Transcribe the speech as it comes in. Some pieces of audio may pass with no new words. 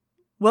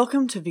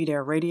Welcome to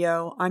VDARE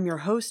Radio. I'm your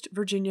host,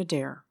 Virginia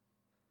Dare.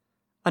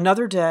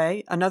 Another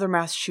day, another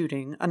mass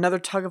shooting, another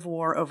tug of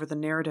war over the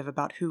narrative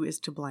about who is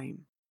to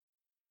blame.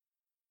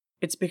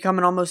 It's become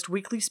an almost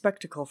weekly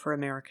spectacle for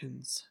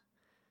Americans.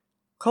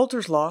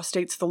 Coulter's law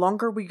states the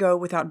longer we go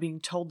without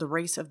being told the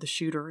race of the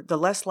shooter, the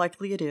less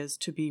likely it is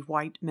to be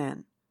white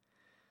men.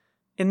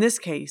 In this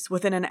case,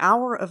 within an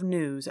hour of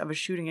news of a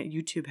shooting at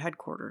YouTube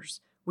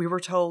headquarters, we were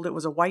told it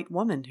was a white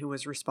woman who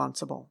was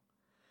responsible.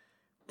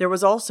 There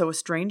was also a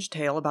strange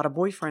tale about a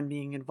boyfriend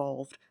being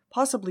involved,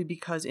 possibly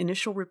because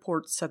initial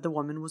reports said the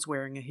woman was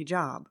wearing a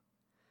hijab.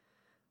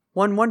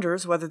 One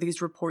wonders whether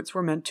these reports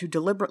were meant to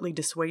deliberately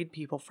dissuade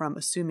people from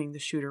assuming the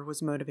shooter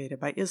was motivated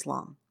by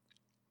Islam.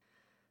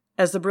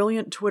 As the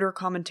brilliant Twitter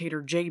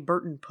commentator Jay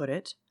Burton put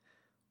it,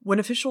 when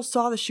officials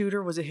saw the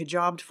shooter was a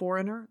hijabbed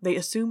foreigner, they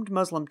assumed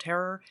Muslim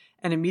terror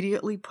and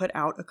immediately put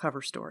out a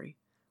cover story.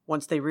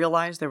 Once they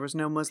realized there was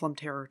no Muslim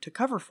terror to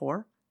cover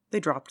for, they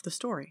dropped the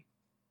story.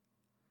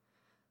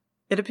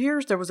 It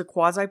appears there was a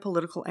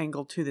quasi-political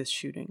angle to this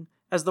shooting,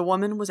 as the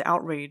woman was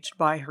outraged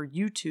by her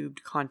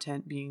YouTubed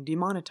content being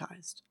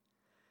demonetized.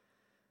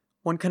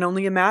 One can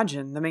only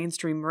imagine the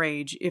mainstream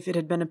rage if it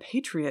had been a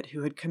patriot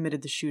who had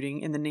committed the shooting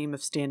in the name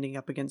of standing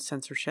up against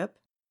censorship.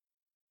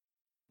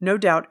 No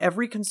doubt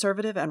every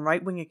conservative and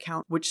right-wing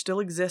account which still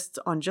exists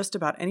on just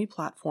about any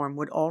platform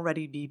would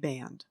already be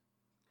banned.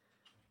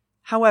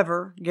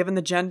 However, given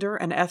the gender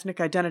and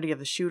ethnic identity of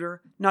the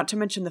shooter, not to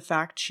mention the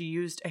fact she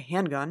used a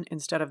handgun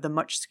instead of the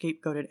much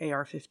scapegoated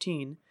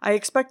AR-15, I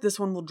expect this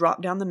one will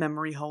drop down the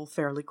memory hole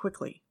fairly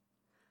quickly.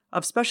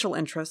 Of special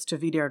interest to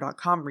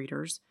VDARE.com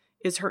readers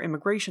is her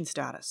immigration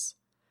status.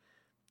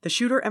 The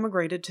shooter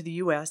emigrated to the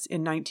U.S.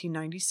 in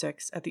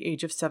 1996 at the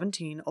age of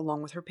 17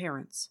 along with her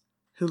parents.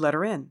 Who let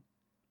her in?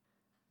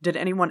 Did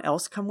anyone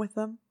else come with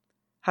them?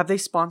 Have they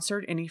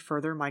sponsored any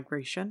further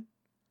migration?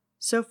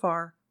 So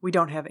far, we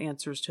don't have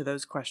answers to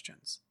those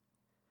questions.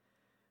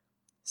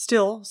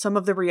 Still, some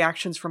of the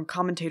reactions from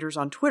commentators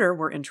on Twitter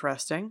were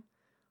interesting.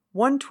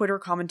 One Twitter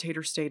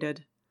commentator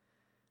stated,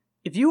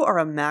 "If you are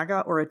a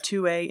MAGA or a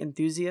 2A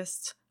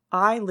enthusiast,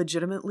 I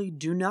legitimately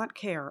do not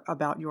care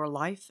about your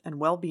life and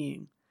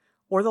well-being,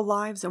 or the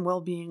lives and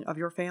well-being of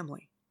your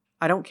family.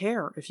 I don't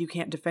care if you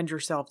can't defend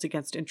yourselves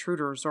against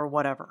intruders or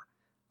whatever.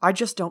 I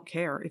just don't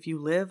care if you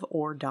live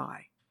or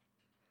die."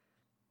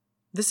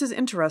 This is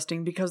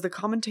interesting because the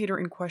commentator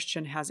in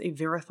question has a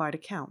verified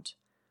account,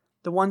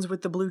 the ones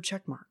with the blue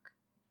checkmark.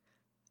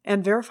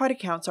 And verified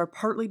accounts are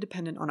partly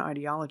dependent on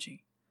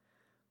ideology.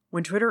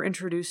 When Twitter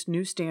introduced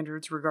new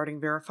standards regarding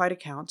verified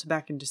accounts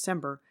back in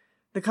December,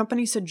 the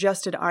company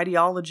suggested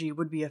ideology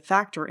would be a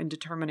factor in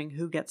determining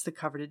who gets the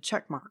coveted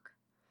checkmark.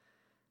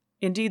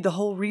 Indeed, the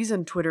whole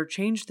reason Twitter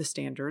changed the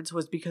standards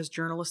was because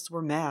journalists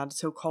were mad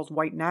so-called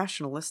white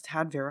nationalists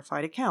had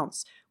verified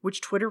accounts, which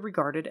Twitter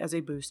regarded as a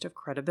boost of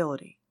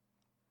credibility.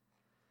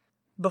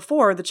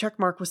 Before, the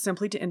checkmark was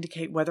simply to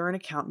indicate whether an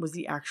account was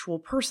the actual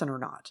person or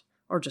not,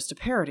 or just a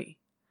parody.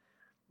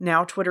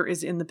 Now Twitter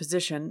is in the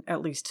position,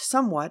 at least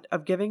somewhat,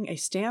 of giving a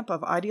stamp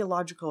of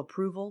ideological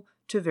approval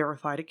to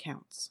verified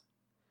accounts.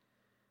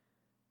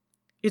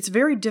 It's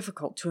very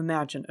difficult to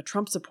imagine a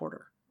Trump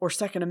supporter or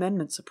Second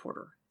Amendment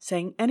supporter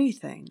saying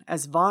anything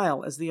as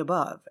vile as the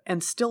above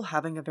and still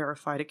having a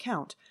verified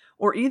account,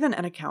 or even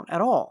an account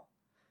at all.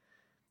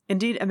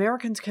 Indeed,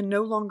 Americans can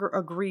no longer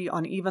agree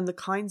on even the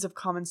kinds of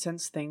common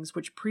sense things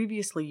which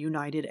previously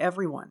united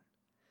everyone.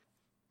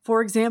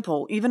 For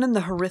example, even in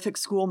the horrific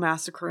school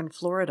massacre in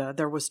Florida,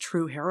 there was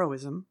true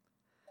heroism.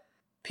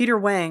 Peter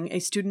Wang, a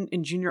student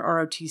in junior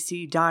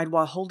ROTC, died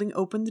while holding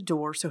open the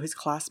door so his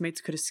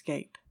classmates could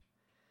escape.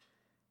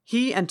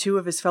 He and two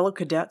of his fellow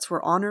cadets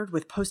were honored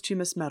with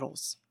posthumous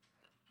medals.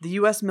 The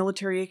U.S.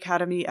 Military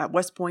Academy at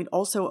West Point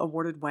also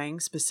awarded Wang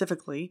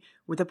specifically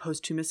with a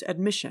posthumous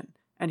admission,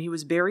 and he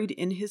was buried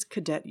in his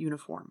cadet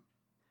uniform.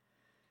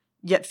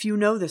 Yet few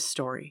know this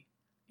story.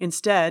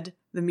 Instead,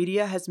 the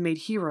media has made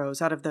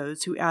heroes out of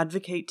those who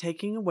advocate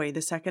taking away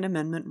the Second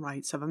Amendment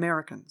rights of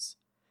Americans.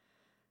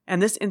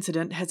 And this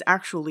incident has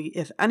actually,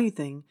 if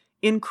anything,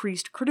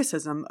 increased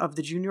criticism of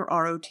the junior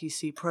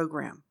ROTC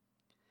program.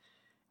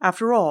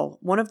 After all,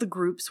 one of the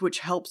groups which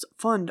helps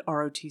fund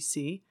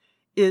ROTC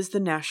is the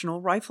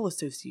National Rifle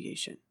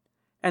Association,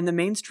 and the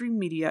mainstream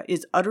media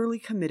is utterly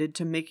committed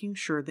to making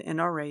sure the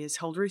NRA is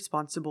held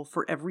responsible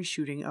for every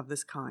shooting of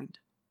this kind.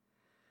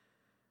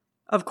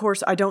 Of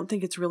course, I don't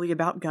think it's really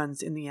about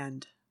guns in the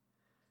end.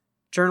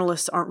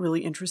 Journalists aren't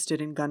really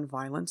interested in gun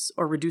violence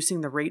or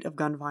reducing the rate of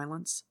gun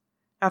violence.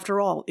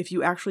 After all, if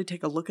you actually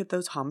take a look at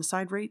those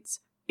homicide rates,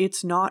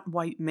 it's not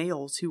white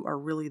males who are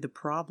really the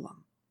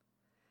problem.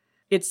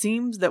 It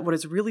seems that what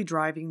is really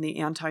driving the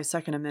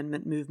anti-Second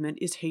Amendment movement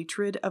is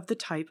hatred of the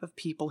type of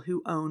people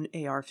who own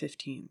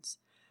AR-15s.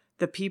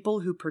 The people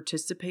who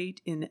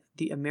participate in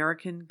the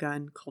American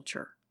gun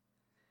culture.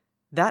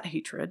 That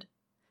hatred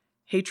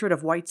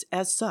of whites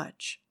as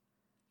such,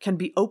 can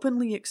be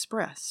openly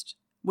expressed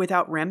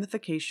without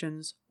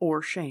ramifications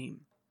or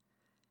shame.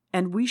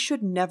 And we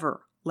should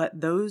never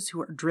let those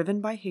who are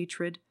driven by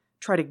hatred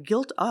try to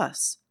guilt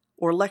us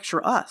or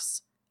lecture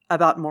us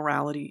about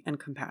morality and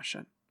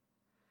compassion.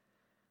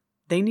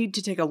 They need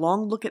to take a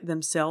long look at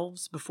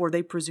themselves before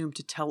they presume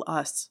to tell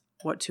us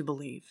what to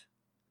believe.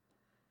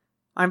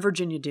 I'm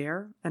Virginia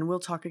Dare, and we'll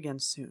talk again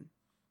soon.